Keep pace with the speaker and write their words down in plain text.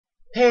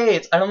Hey,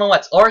 it's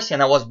IdkWhatsRc,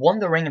 and I was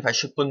wondering if I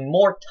should put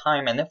more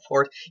time and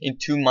effort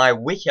into my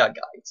Wikia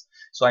guides.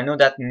 So I know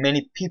that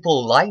many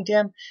people like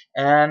them,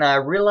 and I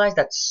realized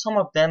that some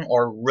of them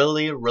are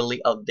really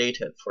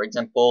outdated. For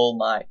example,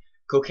 my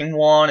cooking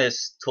one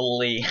is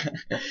totally,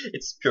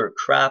 it's pure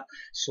crap.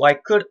 So I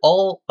could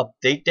all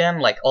update them,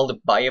 like all the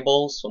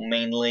Bibles, so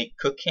mainly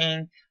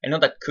cooking. I know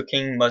that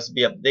cooking must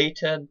be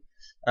updated.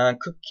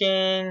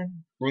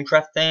 Cooking,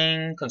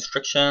 runecrafting,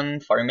 construction,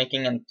 fire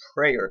making, and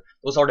prayer.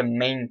 Those are the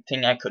main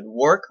thing I could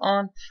work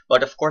on,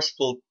 but of course it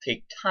will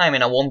take time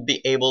and I won't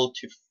be able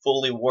to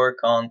fully work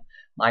on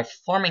my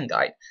farming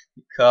guide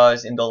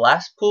because in the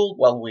last pool,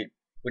 well, we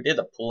did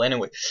a pool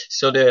anyway.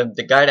 So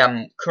the guide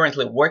I'm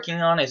currently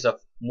working on is a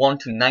 1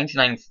 to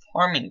 99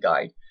 farming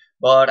guide.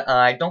 But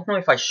I don't know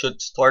if I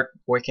should start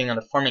working on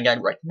the farming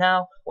guide right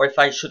now or if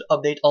I should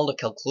update all the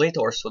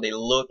calculators so they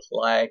look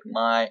like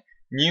my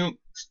new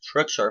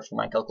structure for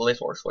my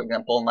calculators. For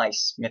example, my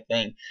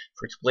smithing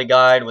free-to-play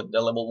guide with the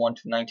level 1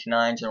 to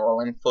 99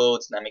 general info,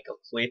 dynamic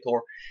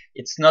calculator.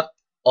 It's not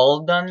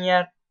all done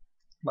yet,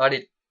 but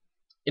it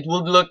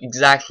would look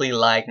exactly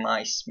like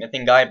my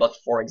smithing guide, but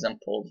for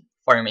example,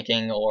 fire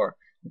making or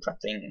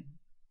crafting,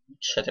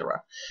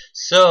 etc.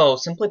 So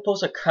simply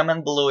post a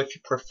comment below if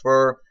you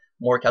prefer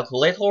more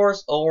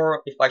calculators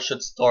or if I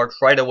should start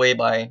right away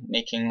by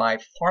making my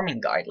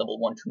farming guide level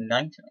 1 to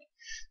 99.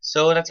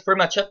 So that's pretty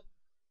much it.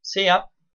 See ya!